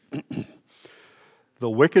The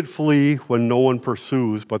wicked flee when no one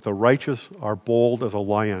pursues, but the righteous are bold as a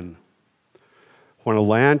lion. When a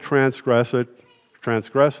land transgresses,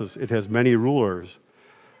 it has many rulers.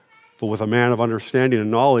 But with a man of understanding and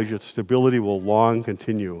knowledge, its stability will long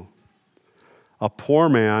continue. A poor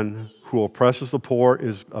man who oppresses the poor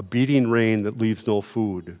is a beating rain that leaves no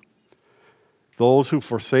food. Those who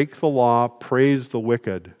forsake the law praise the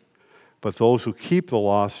wicked, but those who keep the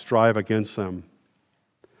law strive against them.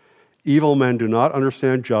 Evil men do not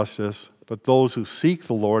understand justice, but those who seek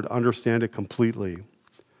the Lord understand it completely.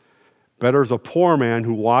 Better is a poor man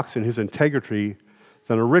who walks in his integrity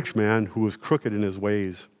than a rich man who is crooked in his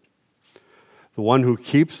ways. The one who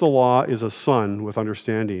keeps the law is a son with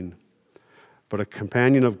understanding, but a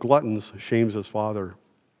companion of gluttons shames his father.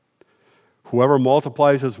 Whoever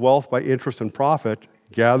multiplies his wealth by interest and profit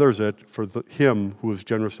gathers it for him who is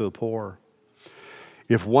generous to the poor.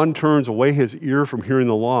 If one turns away his ear from hearing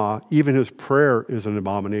the law, even his prayer is an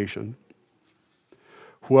abomination.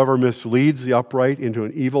 Whoever misleads the upright into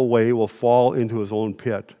an evil way will fall into his own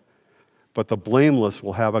pit, but the blameless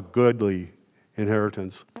will have a goodly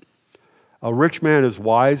inheritance. A rich man is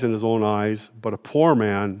wise in his own eyes, but a poor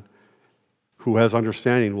man who has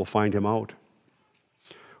understanding will find him out.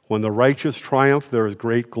 When the righteous triumph, there is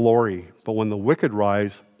great glory, but when the wicked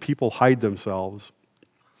rise, people hide themselves.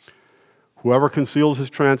 Whoever conceals his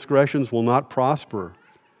transgressions will not prosper,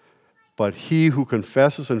 but he who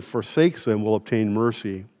confesses and forsakes them will obtain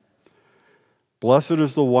mercy. Blessed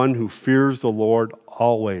is the one who fears the Lord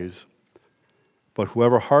always, but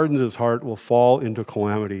whoever hardens his heart will fall into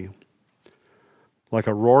calamity. Like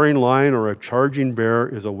a roaring lion or a charging bear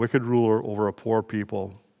is a wicked ruler over a poor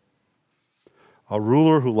people. A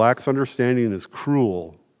ruler who lacks understanding is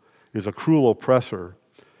a cruel oppressor,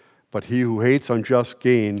 but he who hates unjust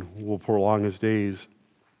gain will prolong his days.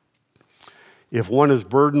 If one is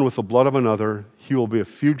burdened with the blood of another, he will be a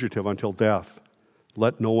fugitive until death.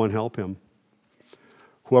 Let no one help him.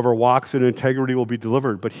 Whoever walks in integrity will be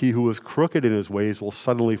delivered, but he who is crooked in his ways will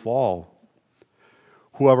suddenly fall.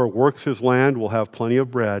 Whoever works his land will have plenty of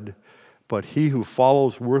bread, but he who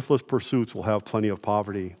follows worthless pursuits will have plenty of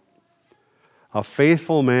poverty. A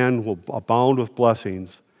faithful man will abound with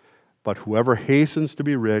blessings, but whoever hastens to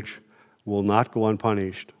be rich will not go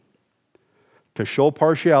unpunished. To show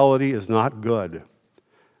partiality is not good,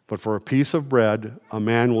 but for a piece of bread a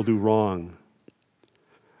man will do wrong.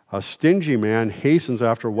 A stingy man hastens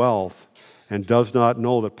after wealth and does not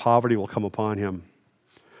know that poverty will come upon him.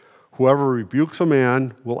 Whoever rebukes a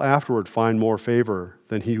man will afterward find more favor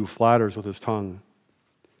than he who flatters with his tongue.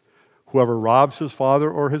 Whoever robs his father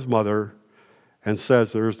or his mother and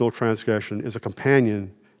says there is no transgression is a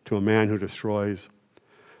companion to a man who destroys.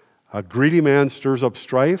 A greedy man stirs up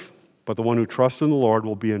strife, but the one who trusts in the Lord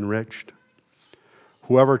will be enriched.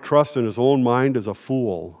 Whoever trusts in his own mind is a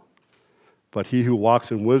fool, but he who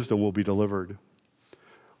walks in wisdom will be delivered.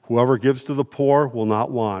 Whoever gives to the poor will not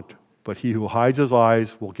want, but he who hides his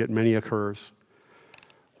eyes will get many a curse.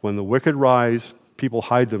 When the wicked rise, people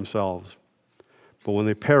hide themselves, but when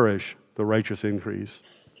they perish, the righteous increase.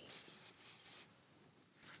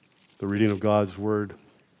 The reading of God's word.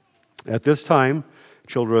 At this time,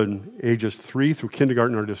 children ages 3 through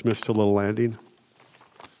kindergarten are dismissed to Little Landing.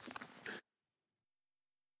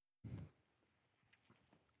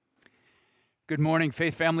 Good morning,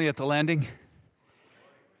 Faith Family at the Landing.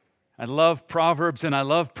 I love Proverbs, and I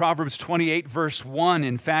love Proverbs 28, verse 1.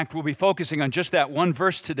 In fact, we'll be focusing on just that one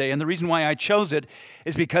verse today, and the reason why I chose it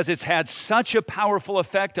is because it's had such a powerful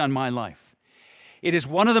effect on my life. It is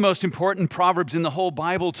one of the most important proverbs in the whole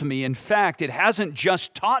Bible to me. In fact, it hasn't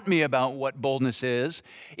just taught me about what boldness is,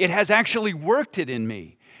 it has actually worked it in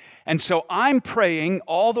me. And so I'm praying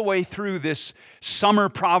all the way through this summer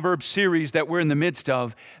Proverbs series that we're in the midst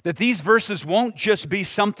of, that these verses won't just be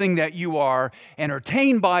something that you are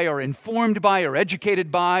entertained by or informed by or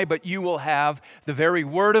educated by, but you will have the very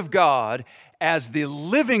Word of God as the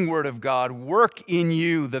living Word of God work in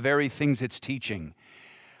you the very things it's teaching.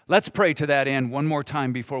 Let's pray to that end one more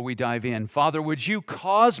time before we dive in. Father, would you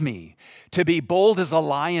cause me to be bold as a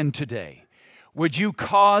lion today? Would you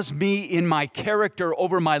cause me in my character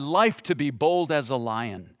over my life to be bold as a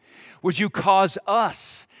lion? Would you cause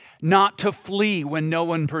us not to flee when no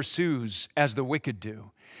one pursues as the wicked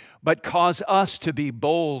do, but cause us to be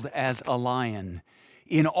bold as a lion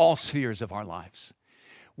in all spheres of our lives?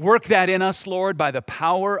 Work that in us, Lord, by the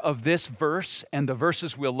power of this verse and the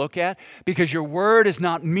verses we'll look at, because your word is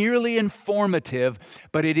not merely informative,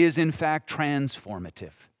 but it is in fact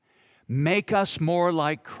transformative. Make us more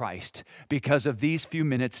like Christ because of these few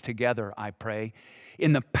minutes together, I pray.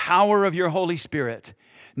 In the power of your Holy Spirit,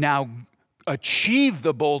 now achieve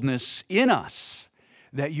the boldness in us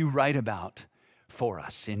that you write about for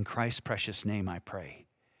us. In Christ's precious name I pray.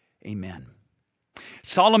 Amen.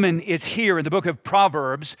 Solomon is here in the book of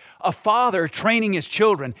Proverbs, a father training his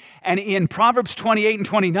children. And in Proverbs 28 and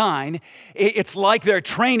 29, it's like their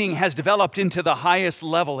training has developed into the highest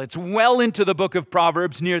level. It's well into the book of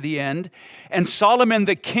Proverbs near the end. And Solomon,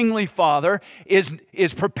 the kingly father, is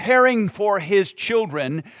preparing for his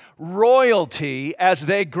children royalty as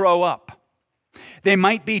they grow up. They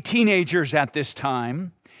might be teenagers at this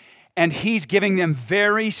time. And he's giving them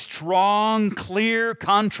very strong, clear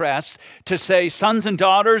contrasts to say, sons and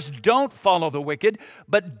daughters, don't follow the wicked,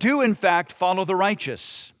 but do in fact follow the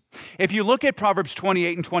righteous. If you look at Proverbs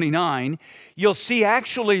 28 and 29, you'll see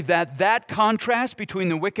actually that contrast between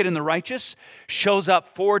the wicked and the righteous shows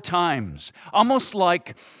up 4 times, almost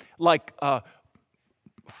like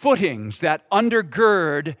footings that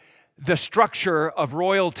undergird the structure of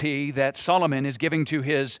royalty that Solomon is giving to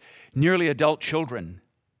his nearly adult children.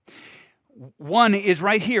 One is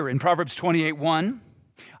right here in Proverbs 28:1.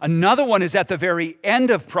 Another one is at the very end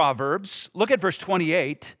of Proverbs. Look at verse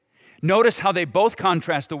 28. Notice how they both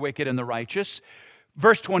contrast the wicked and the righteous.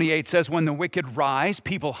 Verse 28 says, when the wicked rise,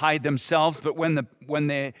 people hide themselves, but when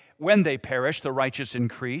they perish, the righteous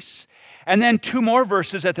increase. And then 2 more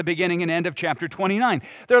verses at the beginning and end of chapter 29.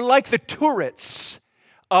 They're like the turrets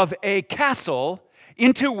of a castle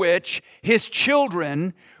into which his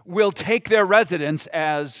children will take their residence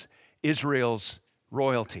as Israel's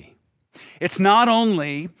royalty. It's not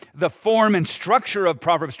only the form and structure of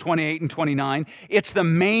Proverbs 28 and 29, it's the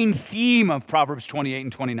main theme of Proverbs 28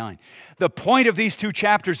 and 29. The point of these 2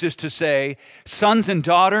 chapters is to say, sons and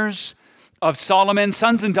daughters of Solomon,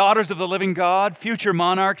 sons and daughters of the living God, future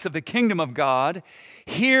monarchs of the kingdom of God,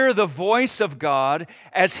 hear the voice of God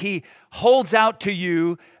as he holds out to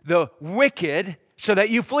you the wicked so that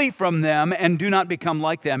you flee from them and do not become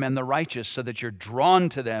like them, and the righteous so that you're drawn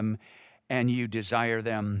to them and you desire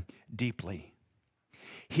them deeply.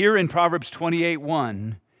 Here in Proverbs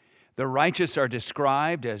 28:1, the righteous are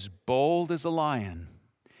described as bold as a lion.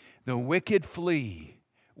 The wicked flee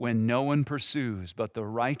when no one pursues, but the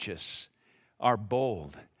righteous are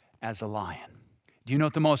bold as a lion. Do you know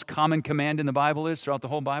what the most common command in the Bible is throughout the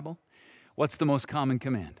whole Bible? What's the most common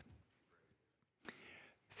command?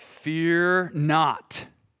 Fear not.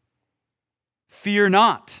 Fear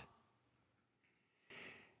not.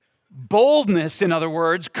 Boldness, in other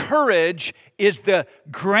words, courage, is the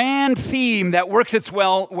grand theme that works its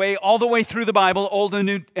way all the way through the Bible, Old and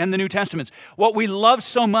the New Testaments. What we love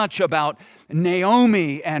so much about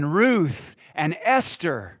Naomi and Ruth and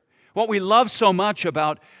Esther, what we love so much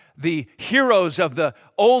about the heroes of the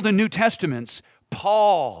Old and New Testaments,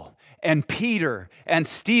 Paul and Peter and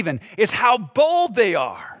Stephen, is how bold they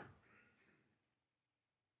are.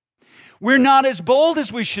 We're not as bold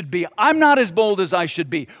as we should be. I'm not as bold as I should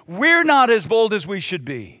be. We're not as bold as we should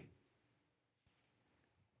be.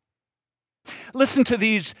 Listen to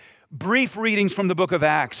these brief readings from the book of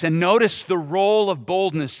Acts and notice the role of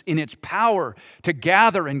boldness in its power to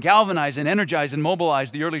gather and galvanize and energize and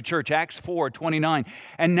mobilize the early church. Acts 4:29.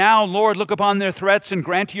 And now, Lord, look upon their threats and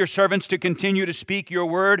grant to your servants to continue to speak your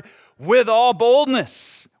word with all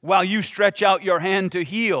boldness while you stretch out your hand to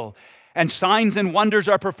heal. And signs and wonders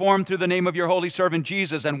are performed through the name of your holy servant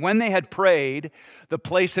Jesus. And when they had prayed, the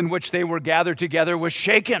place in which they were gathered together was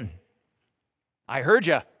shaken. I heard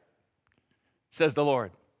you, says the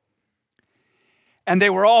Lord. And they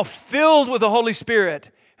were all filled with the Holy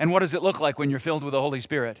Spirit. And what does it look like when you're filled with the Holy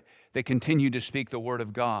Spirit? They continue to speak the word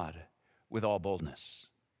of God with all boldness.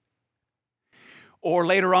 Or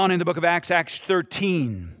later on in the book of Acts, Acts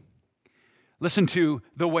 13, listen to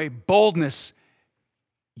the way boldness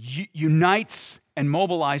unites and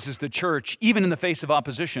mobilizes the church, even in the face of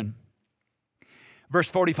opposition. Verse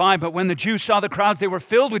 45, but when the Jews saw the crowds, they were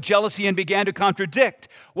filled with jealousy and began to contradict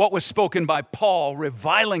what was spoken by Paul,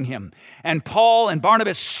 reviling him. And Paul and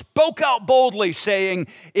Barnabas spoke out boldly, saying,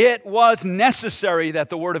 it was necessary that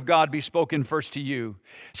the word of God be spoken first to you,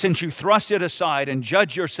 since you thrust it aside and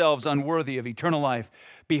judge yourselves unworthy of eternal life.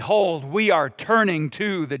 Behold, we are turning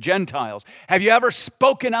to the Gentiles. Have you ever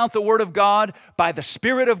spoken out the word of God by the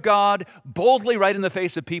Spirit of God boldly right in the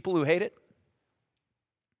face of people who hate it?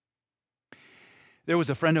 There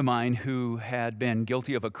was a friend of mine who had been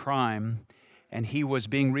guilty of a crime, and he was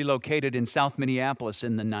being relocated in South Minneapolis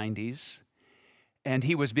in the 90s, and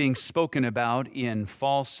he was being spoken about in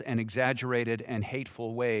false and exaggerated and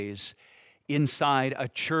hateful ways inside a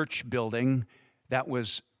church building that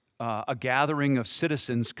was a gathering of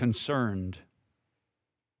citizens concerned.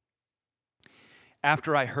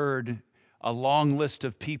 After I heard a long list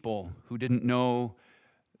of people who didn't know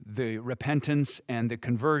the repentance and the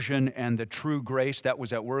conversion and the true grace that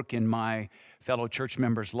was at work in my fellow church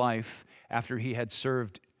member's life after he had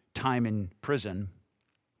served time in prison,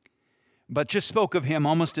 but just spoke of him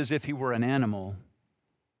almost as if he were an animal.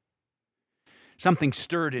 Something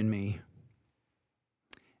stirred in me.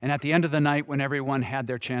 And at the end of the night, when everyone had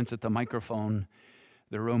their chance at the microphone,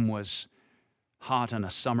 the room was hot on a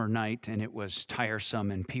summer night, and it was tiresome,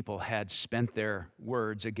 and people had spent their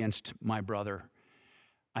words against my brother.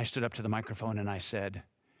 I stood up to the microphone and I said,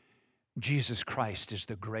 Jesus Christ is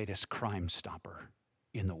the greatest crime stopper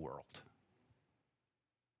in the world.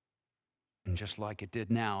 And just like it did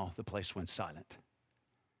now, the place went silent.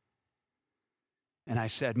 And I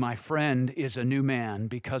said, my friend is a new man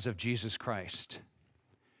because of Jesus Christ.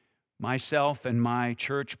 Myself and my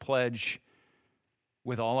church pledge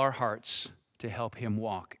with all our hearts to help him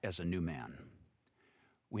walk as a new man.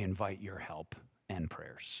 We invite your help and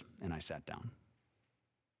prayers. And I sat down.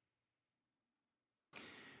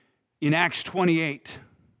 In Acts 28,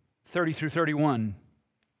 30 through 31,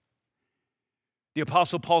 the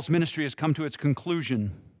Apostle Paul's ministry has come to its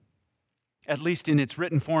conclusion, at least in its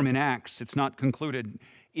written form in Acts. It's not concluded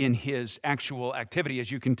in his actual activity, as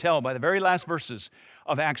you can tell by the very last verses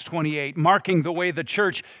of Acts 28, marking the way the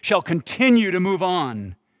church shall continue to move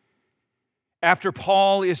on. After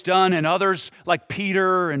Paul is done and others like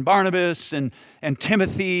Peter and Barnabas and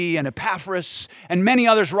Timothy and Epaphras and many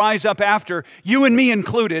others rise up after, you and me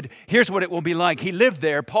included, here's what it will be like. He lived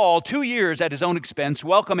there, Paul, 2 years at his own expense,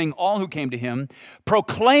 welcoming all who came to him,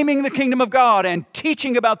 proclaiming the kingdom of God and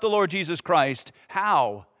teaching about the Lord Jesus Christ.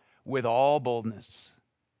 How? With all boldness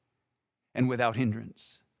and without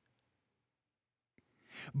hindrance.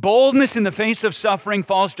 Boldness in the face of suffering,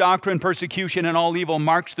 false doctrine, persecution, and all evil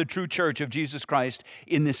marks the true church of Jesus Christ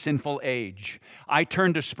in this sinful age. I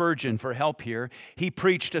turned to Spurgeon for help here. He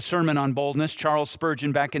preached a sermon on boldness, Charles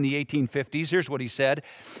Spurgeon, back in the 1850s. Here's what he said.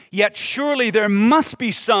 Yet surely there must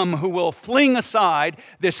be some who will fling aside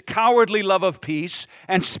this cowardly love of peace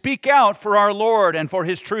and speak out for our Lord and for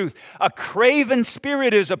his truth. A craven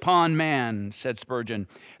spirit is upon man, said Spurgeon.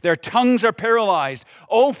 Their tongues are paralyzed.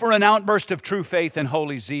 Oh, for an outburst of true faith and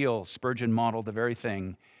holy zeal. Spurgeon modeled the very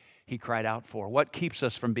thing he cried out for. What keeps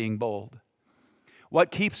us from being bold?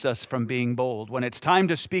 What keeps us from being bold? When it's time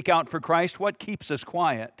to speak out for Christ, what keeps us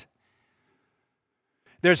quiet?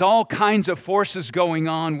 There's all kinds of forces going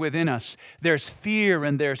on within us. There's fear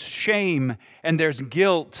and there's shame and there's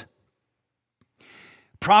guilt.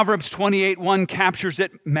 Proverbs 28:1 captures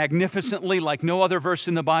it magnificently like no other verse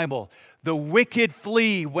in the Bible. The wicked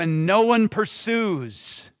flee when no one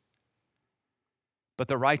pursues, but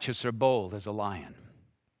the righteous are bold as a lion.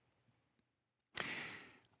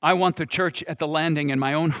 I want the church at the Landing in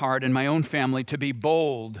my own heart and my own family to be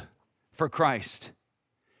bold for Christ,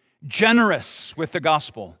 generous with the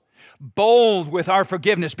gospel, bold with our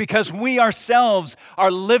forgiveness, because we ourselves are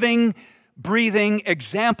living, breathing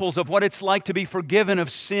examples of what it's like to be forgiven of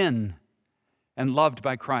sin and loved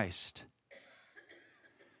by Christ.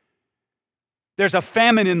 There's a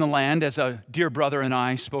famine in the land, as a dear brother and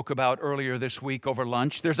I spoke about earlier this week over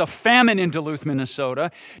lunch. There's a famine in Duluth, Minnesota.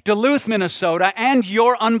 Duluth, Minnesota, and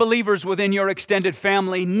your unbelievers within your extended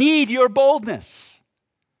family need your boldness.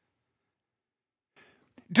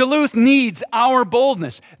 Duluth needs our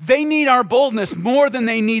boldness. They need our boldness more than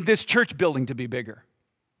they need this church building to be bigger.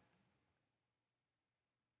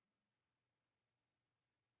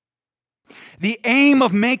 The aim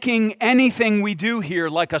of making anything we do here,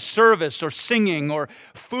 like a service or singing or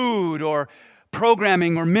food or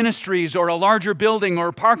programming or ministries or a larger building or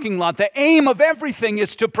a parking lot, the aim of everything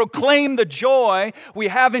is to proclaim the joy we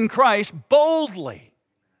have in Christ boldly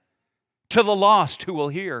to the lost who will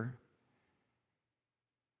hear.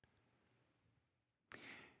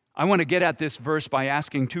 I want to get at this verse by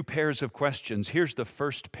asking two pairs of questions. Here's the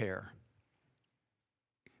first pair.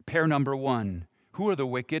 Pair number one. Who are the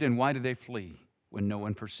wicked and why do they flee when no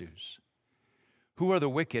one pursues? Who are the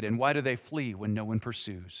wicked and why do they flee when no one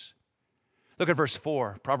pursues? Look at verse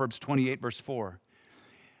 4, Proverbs 28, verse 4.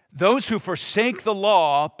 Those who forsake the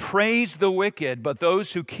law praise the wicked, but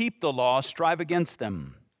those who keep the law strive against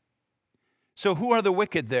them. So who are the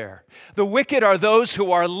wicked there? The wicked are those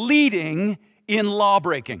who are leading in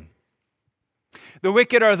lawbreaking. The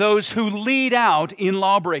wicked are those who lead out in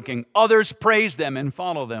lawbreaking. Others praise them and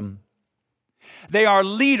follow them. They are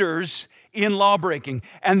leaders in lawbreaking,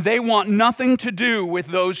 and they want nothing to do with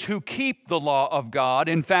those who keep the law of God.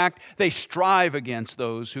 In fact, they strive against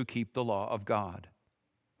those who keep the law of God.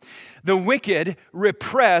 The wicked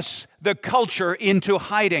repress the culture into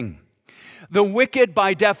hiding. The wicked,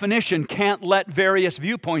 by definition, can't let various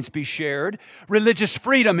viewpoints be shared. Religious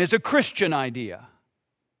freedom is a Christian idea.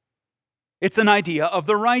 It's an idea of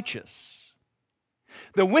the righteous.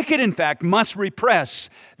 The wicked, in fact, must repress,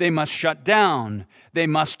 they must shut down, they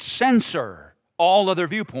must censor all other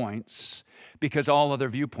viewpoints, because all other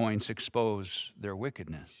viewpoints expose their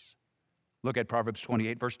wickedness. Look at Proverbs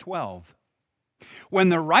 28, verse 12. When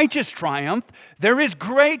the righteous triumph, there is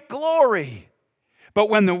great glory. But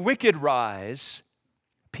when the wicked rise,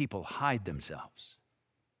 people hide themselves.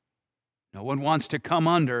 No one wants to come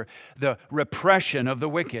under the repression of the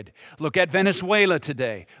wicked. Look at Venezuela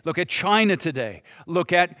today. Look at China today.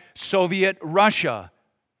 Look at Soviet Russia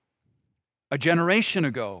a generation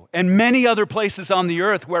ago, and many other places on the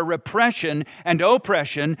earth where repression and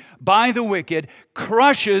oppression by the wicked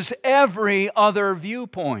crushes every other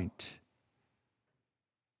viewpoint.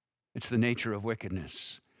 It's the nature of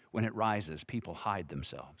wickedness. When it rises, people hide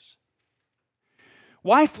themselves.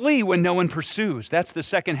 Why flee when no one pursues? That's the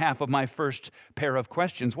second half of my first pair of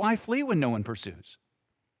questions. Why flee when no one pursues?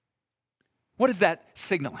 What is that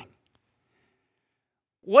signaling?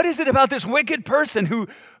 What is it about this wicked person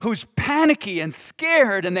who's panicky and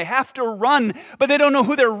scared and they have to run, but they don't know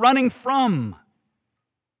who they're running from?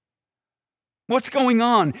 What's going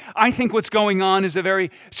on? I think what's going on is a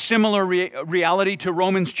very similar reality to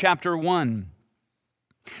Romans chapter 1,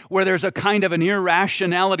 where there's a kind of an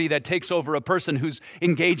irrationality that takes over a person who's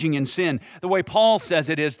engaging in sin. The way Paul says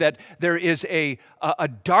it is that there is a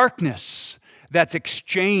darkness that's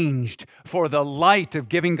exchanged for the light of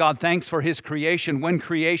giving God thanks for His creation. When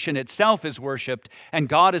creation itself is worshiped and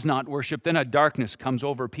God is not worshiped, then a darkness comes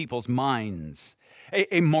over people's minds.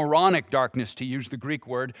 A moronic darkness, to use the Greek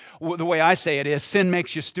word. The way I say it is, sin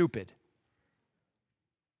makes you stupid.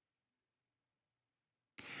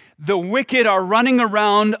 The wicked are running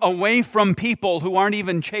around away from people who aren't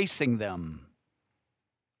even chasing them.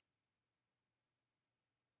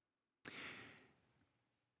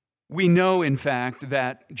 We know, in fact,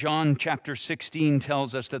 that John chapter 16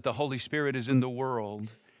 tells us that the Holy Spirit is in the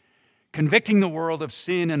world, convicting the world of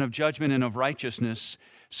sin and of judgment and of righteousness.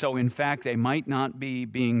 So, in fact, they might not be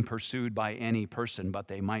being pursued by any person, but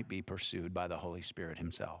they might be pursued by the Holy Spirit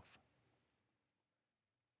Himself.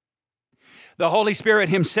 The Holy Spirit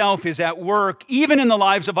Himself is at work, even in the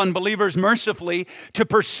lives of unbelievers, mercifully, to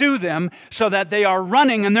pursue them so that they are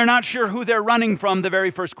running and they're not sure who they're running from. The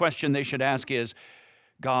very first question they should ask is,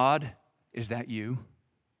 God, is that you?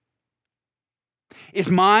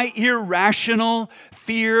 Is my irrational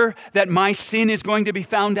fear that my sin is going to be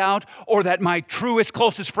found out, or that my truest,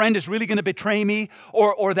 closest friend is really going to betray me,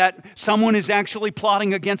 or that someone is actually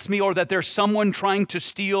plotting against me, or that there's someone trying to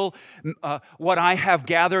steal what I have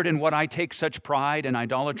gathered and what I take such pride and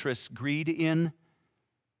idolatrous greed in?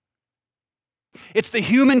 It's the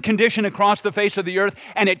human condition across the face of the earth,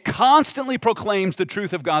 and it constantly proclaims the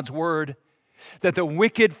truth of God's word, that the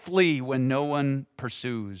wicked flee when no one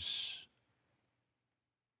pursues.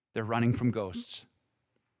 They're running from ghosts.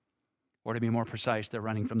 Or to be more precise, they're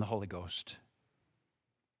running from the Holy Ghost.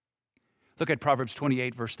 Look at Proverbs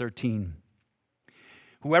 28, verse 13.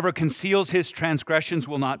 Whoever conceals his transgressions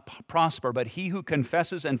will not prosper, but he who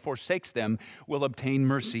confesses and forsakes them will obtain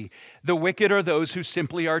mercy. The wicked are those who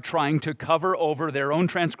simply are trying to cover over their own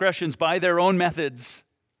transgressions by their own methods.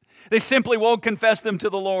 They simply won't confess them to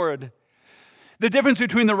the Lord. The difference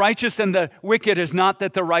between the righteous and the wicked is not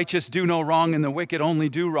that the righteous do no wrong and the wicked only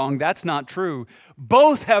do wrong. That's not true.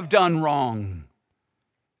 Both have done wrong.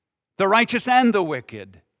 The righteous and the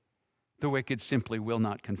wicked. The wicked simply will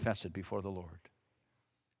not confess it before the Lord.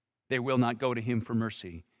 They will not go to Him for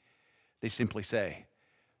mercy. They simply say,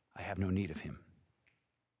 I have no need of Him.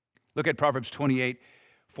 Look at Proverbs 28,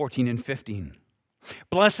 14 and 15.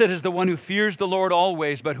 Blessed is the one who fears the Lord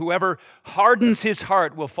always, but whoever hardens his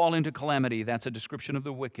heart will fall into calamity. That's a description of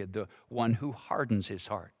the wicked, the one who hardens his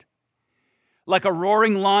heart. Like a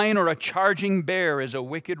roaring lion or a charging bear is a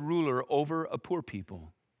wicked ruler over a poor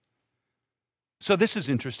people. So this is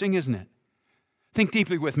interesting, isn't it? Think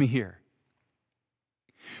deeply with me here.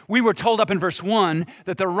 We were told up in verse 1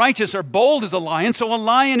 that the righteous are bold as a lion, so a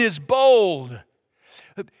lion is bold.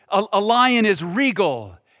 A lion is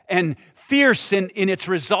regal and fierce in its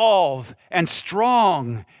resolve, and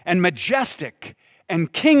strong and majestic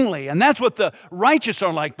and kingly. And that's what the righteous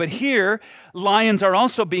are like. But here, lions are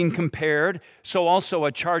also being compared, so also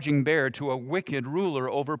a charging bear, to a wicked ruler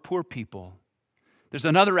over poor people. There's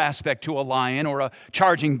another aspect to a lion or a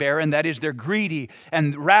charging bear, and that is they're greedy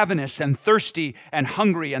and ravenous and thirsty and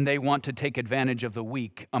hungry, and they want to take advantage of the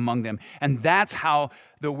weak among them. And that's how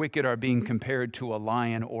the wicked are being compared to a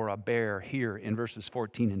lion or a bear here in verses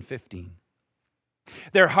 14 and 15.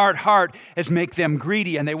 Their hard heart has made them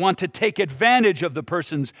greedy, and they want to take advantage of the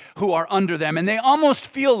persons who are under them. And they almost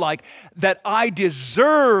feel like that I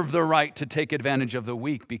deserve the right to take advantage of the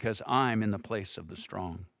weak because I'm in the place of the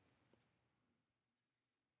strong.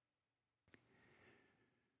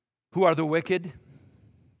 Who are the wicked?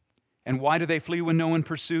 And why do they flee when no one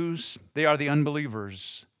pursues? They are the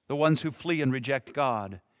unbelievers, the ones who flee and reject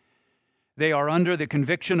God. They are under the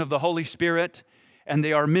conviction of the Holy Spirit, and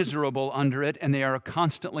they are miserable under it, and they are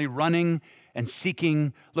constantly running and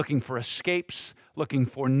seeking, looking for escapes, looking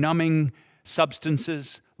for numbing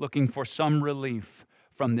substances, looking for some relief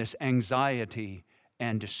from this anxiety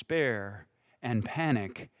and despair and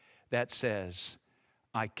panic that says,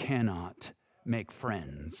 I cannot make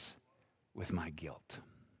friends with my guilt.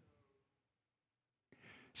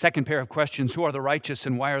 Second pair of questions: who are the righteous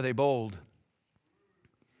and why are they bold?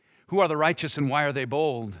 Who are the righteous and why are they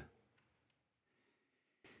bold?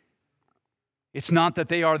 It's not that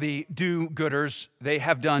they are the do-gooders. They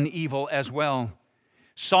have done evil as well.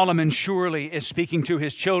 Solomon surely is speaking to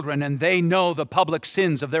his children, and they know the public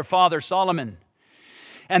sins of their father Solomon.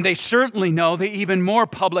 And they certainly know the even more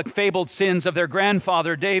public fabled sins of their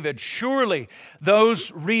grandfather David. Surely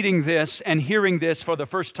those reading this and hearing this for the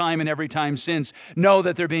first time and every time since know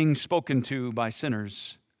that they're being spoken to by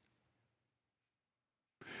sinners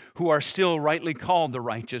who are still rightly called the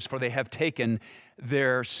righteous, for they have taken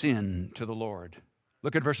their sin to the Lord.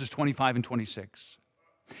 Look at verses 25 and 26.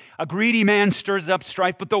 A greedy man stirs up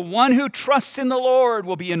strife, but the one who trusts in the Lord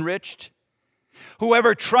will be enriched.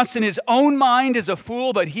 Whoever trusts in his own mind is a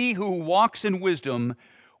fool, but he who walks in wisdom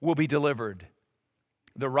will be delivered.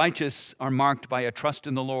 The righteous are marked by a trust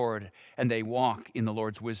in the Lord, and they walk in the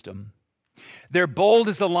Lord's wisdom. They're bold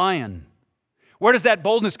as a lion. Where does that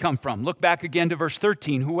boldness come from? Look back again to verse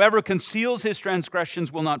 13. Whoever conceals his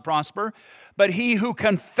transgressions will not prosper, but he who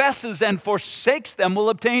confesses and forsakes them will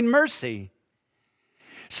obtain mercy.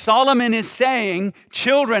 Solomon is saying,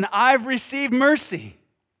 children, I've received mercy.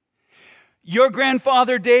 Your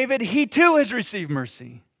grandfather David, he too has received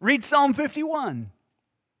mercy. Read Psalm 51.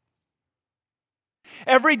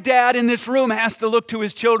 Every dad in this room has to look to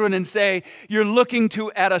his children and say, you're looking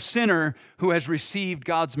at a sinner who has received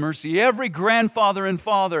God's mercy. Every grandfather and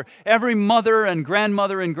father, every mother and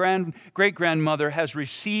grandmother and great-grandmother has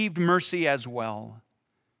received mercy as well.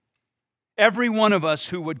 Every one of us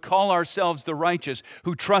who would call ourselves the righteous,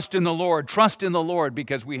 who trust in the Lord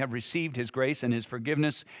because we have received His grace and His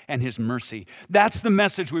forgiveness and His mercy. That's the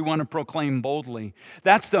message we want to proclaim boldly.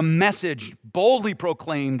 That's the message boldly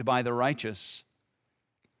proclaimed by the righteous.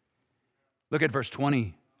 Look at verse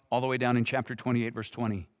 20, all the way down in chapter 28, verse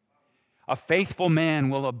 20. A faithful man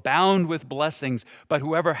will abound with blessings, but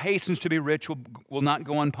whoever hastens to be rich will not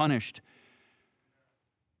go unpunished.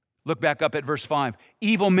 Look back up at verse 5.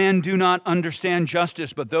 Evil men do not understand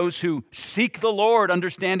justice, but those who seek the Lord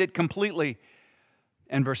understand it completely.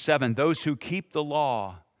 And verse 7, those who keep the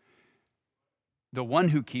law, the one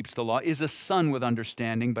who keeps the law is a son with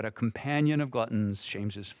understanding, but a companion of gluttons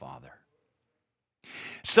shames his father.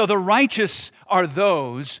 So the righteous are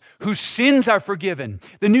those whose sins are forgiven.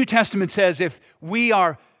 The New Testament says if we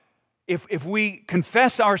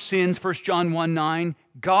confess our sins, 1 John 1:9,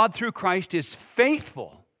 God through Christ is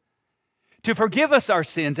faithful to forgive us our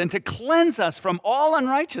sins and to cleanse us from all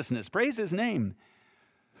unrighteousness. Praise His name.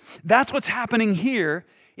 That's what's happening here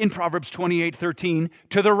in Proverbs 28:13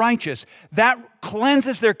 to the righteous. That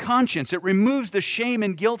cleanses their conscience. It removes the shame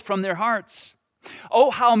and guilt from their hearts. Oh,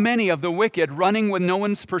 how many of the wicked, running when no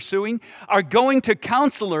one's pursuing, are going to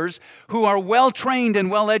counselors who are well-trained and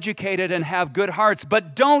well-educated and have good hearts,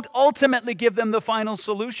 but don't ultimately give them the final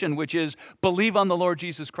solution, which is believe on the Lord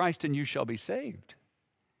Jesus Christ and you shall be saved.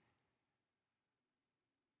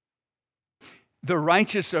 The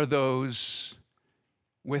righteous are those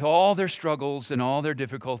with all their struggles and all their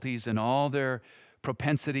difficulties and all their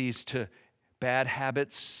propensities to bad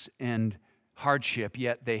habits and hardship,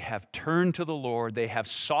 yet they have turned to the Lord, they have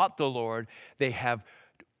sought the Lord, they have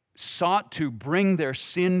sought to bring their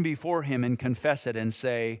sin before Him and confess it and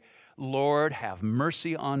say, Lord, have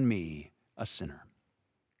mercy on me, a sinner.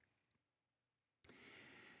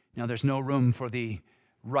 Now, there's no room for the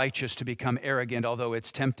righteous to become arrogant, although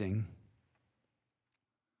it's tempting.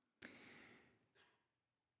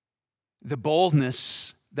 The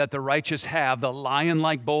boldness that the righteous have, the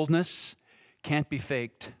lion-like boldness, can't be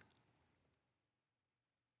faked.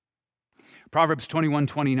 Proverbs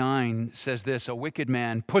 21:29 says this, a wicked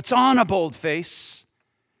man puts on a bold face,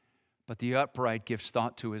 but the upright gives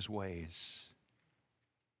thought to his ways.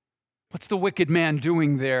 What's the wicked man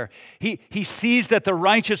doing there? He sees that the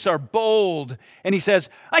righteous are bold, and he says,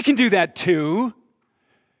 I can do that too.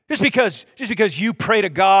 Just because you pray to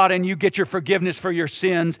God and you get your forgiveness for your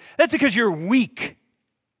sins, that's because you're weak.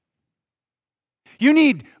 You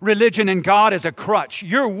need religion and God as a crutch.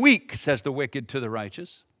 You're weak, says the wicked to the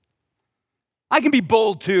righteous. I can be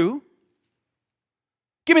bold too.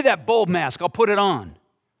 Give me that bold mask. I'll put it on.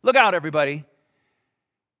 Look out, everybody.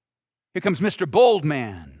 Here comes Mr. Bold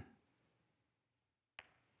Man.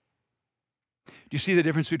 Do you see the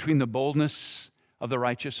difference between the boldness of the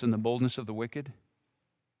righteous and the boldness of the wicked?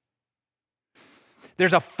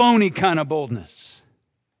 There's a phony kind of boldness.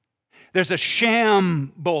 There's a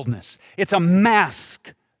sham boldness. It's a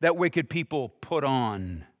mask that wicked people put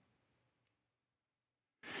on.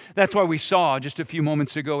 That's why we saw just a few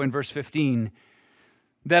moments ago in verse 15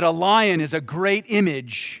 that a lion is a great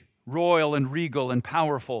image, royal and regal and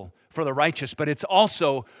powerful for the righteous, but it's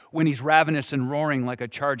also, when he's ravenous and roaring like a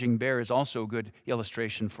charging bear, is also a good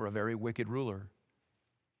illustration for a very wicked ruler.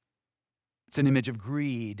 It's an image of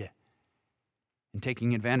greed and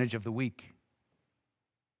taking advantage of the weak.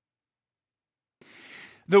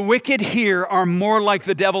 The wicked here are more like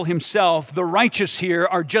the devil himself. The righteous here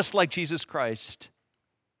are just like Jesus Christ.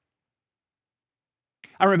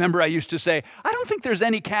 I remember I used to say, I don't think there's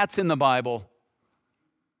any cats in the Bible.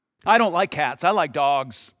 I don't like cats. I like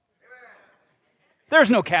dogs. There's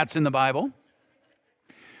no cats in the Bible.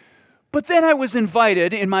 But then I was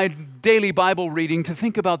invited in my daily Bible reading to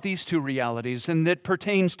think about these two realities, and that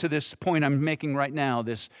pertains to this point I'm making right now,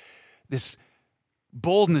 this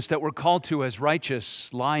boldness that we're called to as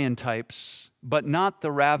righteous lion types, but not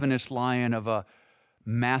the ravenous lion of a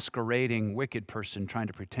masquerading wicked person trying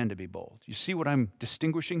to pretend to be bold. You see what I'm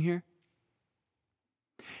distinguishing here?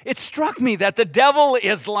 It struck me that the devil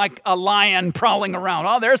is like a lion prowling around.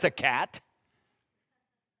 Oh, there's a cat.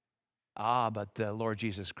 But the Lord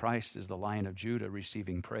Jesus Christ is the Lion of Judah,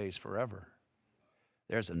 receiving praise forever.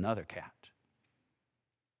 There's another cat.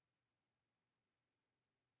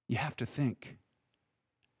 You have to think.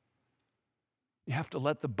 You have to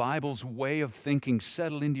let the Bible's way of thinking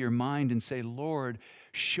settle into your mind and say, Lord,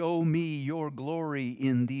 show me your glory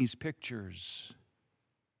in these pictures.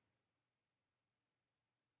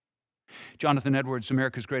 Jonathan Edwards,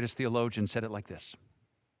 America's greatest theologian, said it like this.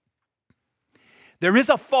 There is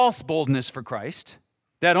a false boldness for Christ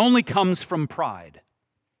that only comes from pride.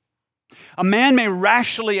 A man may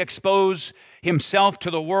rashly expose himself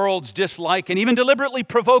to the world's dislike and even deliberately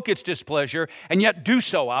provoke its displeasure, and yet do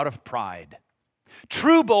so out of pride.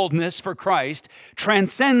 True boldness for Christ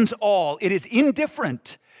transcends all. It is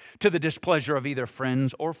indifferent to the displeasure of either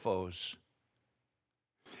friends or foes.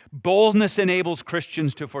 Boldness enables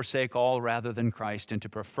Christians to forsake all rather than Christ, and to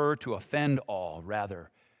prefer to offend all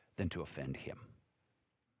rather than to offend him.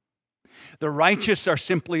 The righteous are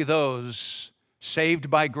simply those saved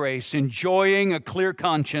by grace, enjoying a clear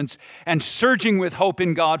conscience and surging with hope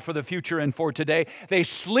in God for the future and for today. They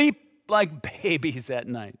sleep like babies at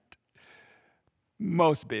night.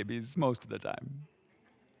 Most babies, most of the time.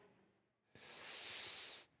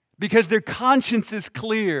 Because their conscience is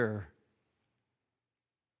clear.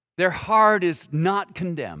 Their heart is not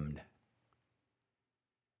condemned.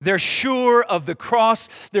 They're sure of the cross.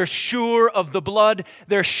 They're sure of the blood.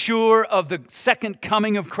 They're sure of the second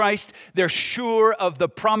coming of Christ. They're sure of the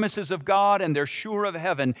promises of God, and they're sure of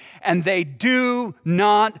heaven. And they do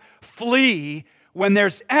not flee when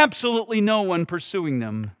there's absolutely no one pursuing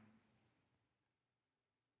them.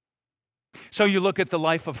 So you look at the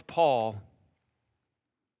life of Paul.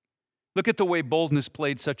 Look at the way boldness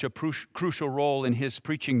played such a crucial role in his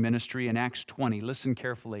preaching ministry in Acts 20. Listen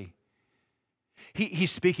carefully.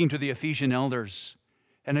 He's speaking to the Ephesian elders,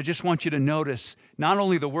 and I just want you to notice not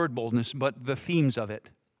only the word boldness, but the themes of it.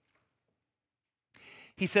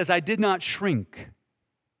 He says, I did not shrink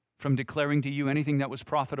from declaring to you anything that was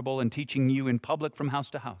profitable and teaching you in public from house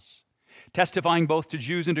to house, testifying both to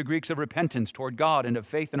Jews and to Greeks of repentance toward God and of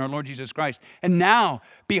faith in our Lord Jesus Christ. And now,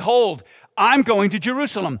 behold, I'm going to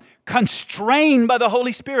Jerusalem, constrained by the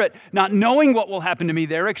Holy Spirit, not knowing what will happen to me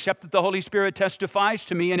there, except that the Holy Spirit testifies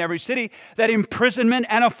to me in every city that imprisonment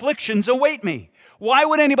and afflictions await me. Why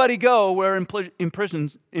would anybody go where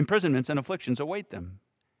imprisonments and afflictions await them?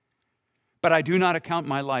 But I do not account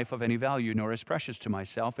my life of any value, nor as precious to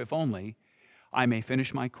myself, if only I may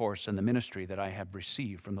finish my course in the ministry that I have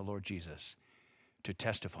received from the Lord Jesus to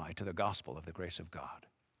testify to the gospel of the grace of God.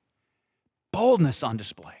 Boldness on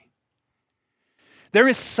display. There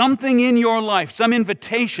is something in your life, some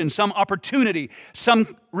invitation, some opportunity,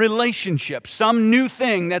 some relationship, some new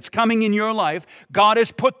thing that's coming in your life. God has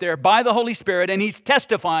put there by the Holy Spirit, and He's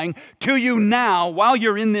testifying to you now while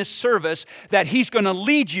you're in this service that He's going to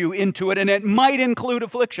lead you into it, and it might include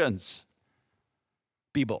afflictions.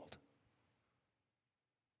 Be bold.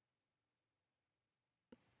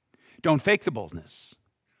 Don't fake the boldness.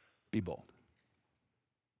 Be bold.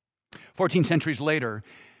 14 centuries later,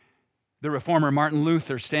 the reformer Martin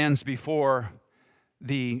Luther stands before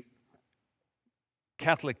the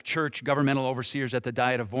Catholic Church governmental overseers at the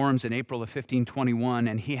Diet of Worms in April of 1521,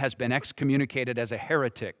 and he has been excommunicated as a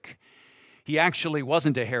heretic. He actually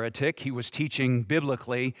wasn't a heretic. He was teaching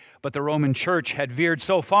biblically, but the Roman Church had veered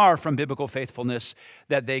so far from biblical faithfulness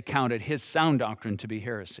that they counted his sound doctrine to be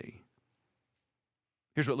heresy.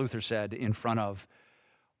 Here's what Luther said in front of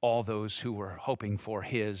all those who were hoping for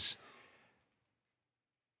his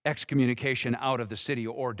excommunication out of the city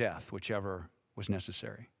or death, whichever was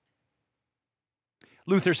necessary.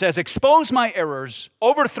 Luther says, "Expose my errors,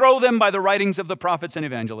 overthrow them by the writings of the prophets and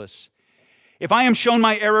evangelists. If I am shown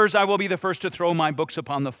my errors, I will be the first to throw my books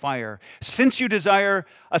upon the fire. Since you desire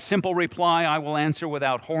a simple reply, I will answer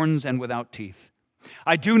without horns and without teeth.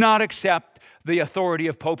 I do not accept the authority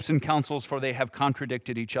of popes and councils, for they have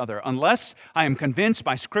contradicted each other. Unless I am convinced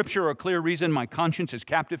by Scripture or clear reason, my conscience is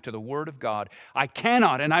captive to the Word of God. I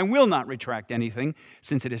cannot and I will not retract anything,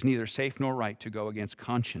 since it is neither safe nor right to go against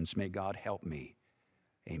conscience. May God help me.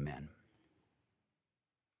 Amen."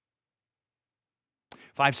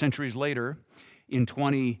 5 centuries later, in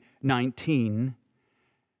 2019,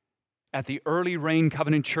 at the Early Rain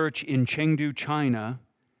Covenant Church in Chengdu, China,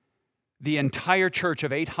 the entire church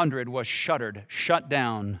of 800 was shut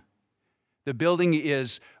down. The building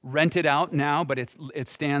is rented out now, but it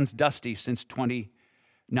stands dusty since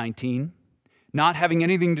 2019, not having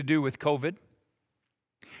anything to do with COVID,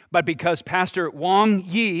 but because Pastor Wang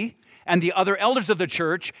Yi and the other elders of the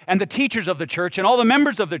church and the teachers of the church and all the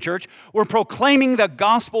members of the church were proclaiming the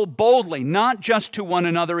gospel boldly, not just to one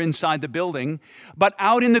another inside the building, but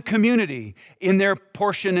out in the community, in their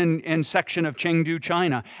portion and section of Chengdu,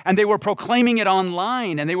 China. And they were proclaiming it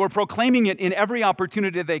online, and they were proclaiming it in every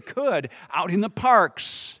opportunity they could, out in the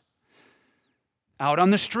parks, out on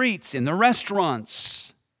the streets, in the restaurants.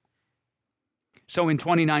 So in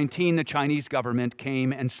 2019, the Chinese government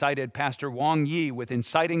came and cited Pastor Wang Yi with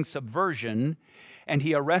inciting subversion, and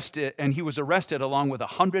he was arrested along with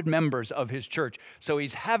 100 members of his church. So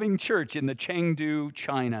he's having church in the Chengdu,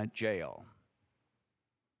 China jail.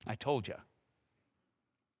 I told you.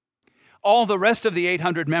 All the rest of the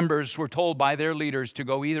 800 members were told by their leaders to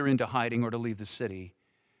go either into hiding or to leave the city,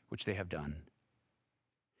 which they have done.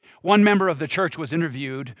 One member of the church was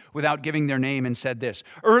interviewed without giving their name and said this: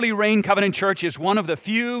 "Early Rain Covenant Church is one of the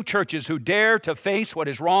few churches who dare to face what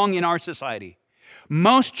is wrong in our society.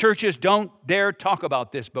 Most churches don't dare talk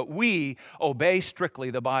about this, but we obey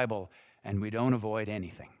strictly the Bible, and we don't avoid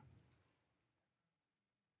anything."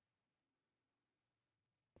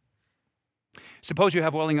 Suppose you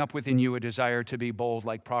have welling up within you a desire to be bold,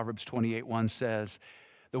 like Proverbs 28:1 says.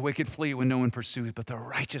 The wicked flee when no one pursues, but the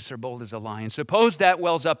righteous are bold as a lion. Suppose that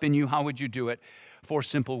wells up in you. How would you do it? 4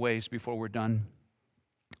 simple ways before we're done.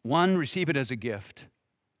 1, receive it as a gift.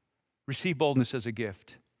 Receive boldness as a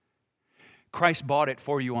gift. Christ bought it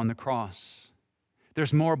for you on the cross.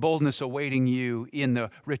 There's more boldness awaiting you in the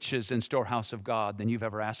riches and storehouse of God than you've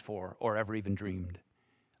ever asked for or ever even dreamed.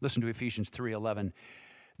 Listen to Ephesians 3:11.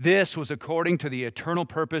 This was according to the eternal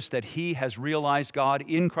purpose that He has realized, God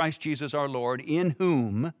in Christ Jesus our Lord, in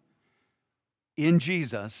whom, in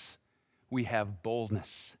Jesus, we have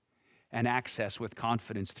boldness and access with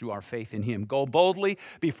confidence through our faith in Him. Go boldly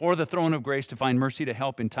before the throne of grace to find mercy to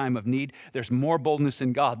help in time of need. There's more boldness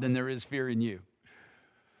in God than there is fear in you.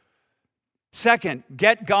 Second,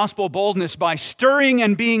 get gospel boldness by stirring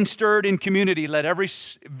and being stirred in community. Let every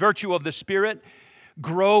virtue of the Spirit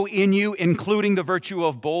grow in you, including the virtue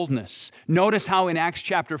of boldness. Notice how in Acts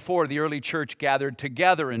chapter 4, the early church gathered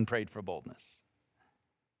together and prayed for boldness.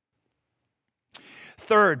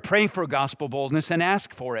 Third, pray for gospel boldness and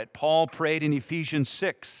ask for it. Paul prayed in Ephesians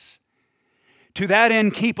 6. To that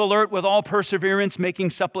end, keep alert with all perseverance,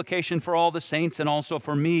 making supplication for all the saints and also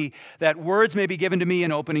for me, that words may be given to me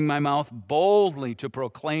in opening my mouth boldly to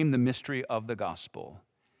proclaim the mystery of the gospel.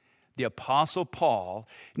 The Apostle Paul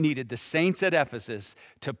needed the saints at Ephesus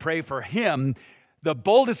to pray for him, the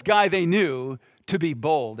boldest guy they knew, to be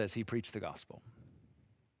bold as he preached the gospel.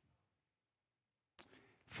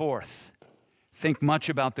 Fourth, think much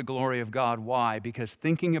about the glory of God. Why? Because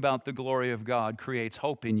thinking about the glory of God creates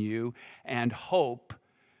hope in you, and hope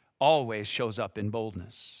always shows up in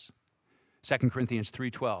boldness. 2 Corinthians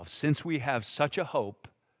 3:12, since we have such a hope,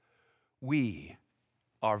 we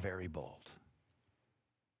are very bold.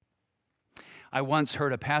 I once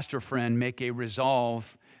heard a pastor friend make a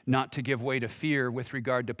resolve not to give way to fear with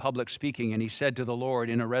regard to public speaking, and he said to the Lord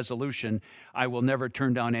in a resolution, I will never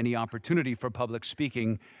turn down any opportunity for public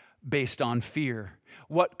speaking based on fear.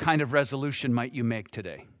 What kind of resolution might you make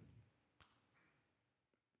today?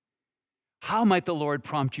 How might the Lord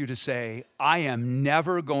prompt you to say, I am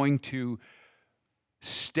never going to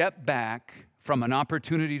step back from an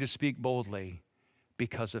opportunity to speak boldly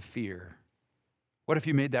because of fear? What if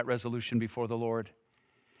you made that resolution before the Lord?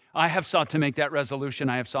 I have sought to make that resolution.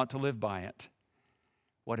 I have sought to live by it.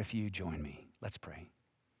 What if you join me? Let's pray.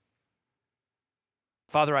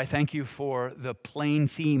 Father, I thank you for the plain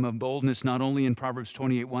theme of boldness, not only in Proverbs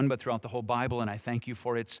 28:1, but throughout the whole Bible, and I thank you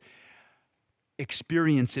for its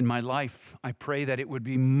experience in my life. I pray that it would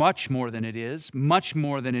be much more than it is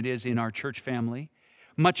in our church family,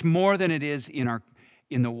 much more than it is in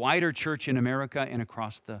the wider church in America and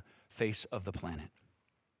across the face of the planet.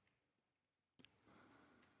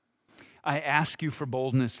 I ask you for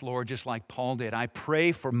boldness, Lord, just like Paul did. I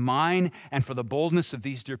pray for mine and for the boldness of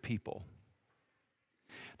these dear people.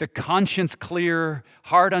 The conscience clear,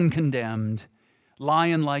 heart uncondemned,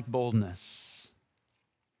 lion-like boldness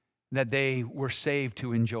that they were saved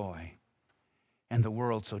to enjoy and the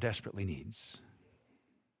world so desperately needs.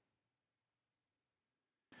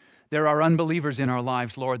 There are unbelievers in our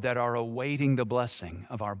lives, Lord, that are awaiting the blessing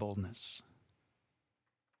of our boldness.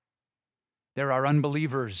 There are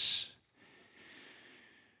unbelievers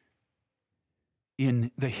in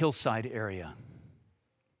the Hillside area,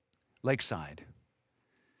 Lakeside,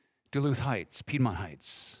 Duluth Heights, Piedmont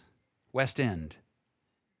Heights, West End,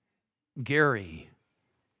 Gary,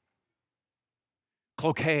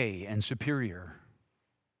 Cloquet, and Superior.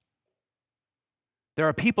 There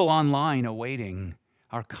are people online awaiting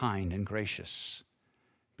our kind and gracious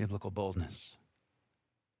biblical boldness.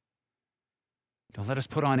 Don't let us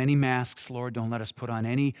put on any masks, Lord. Don't let us put on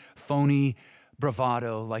any phony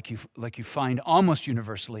bravado like you find almost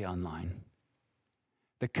universally online.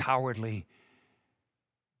 The cowardly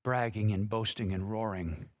bragging and boasting and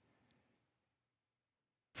roaring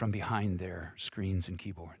from behind their screens and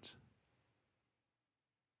keyboards.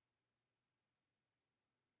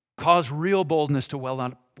 Cause real boldness to well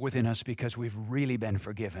up within us because we've really been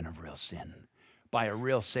forgiven of real sin by a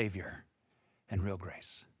real Savior and real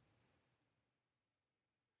grace.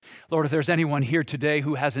 Lord, if there's anyone here today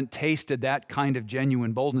who hasn't tasted that kind of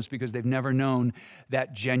genuine boldness because they've never known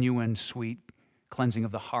that genuine, sweet cleansing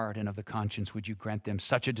of the heart and of the conscience, would you grant them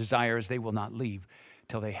such a desire as they will not leave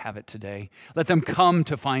till they have it today? Let them come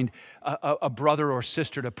to find a brother or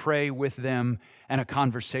sister to pray with them and a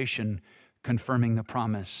conversation confirming the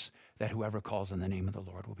promise that whoever calls on the name of the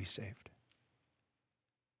Lord will be saved.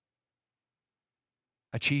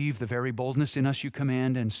 Achieve the very boldness in us you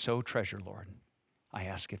command and so treasure, Lord. I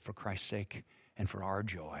ask it for Christ's sake and for our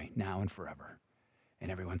joy now and forever. And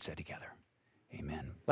everyone said together, amen.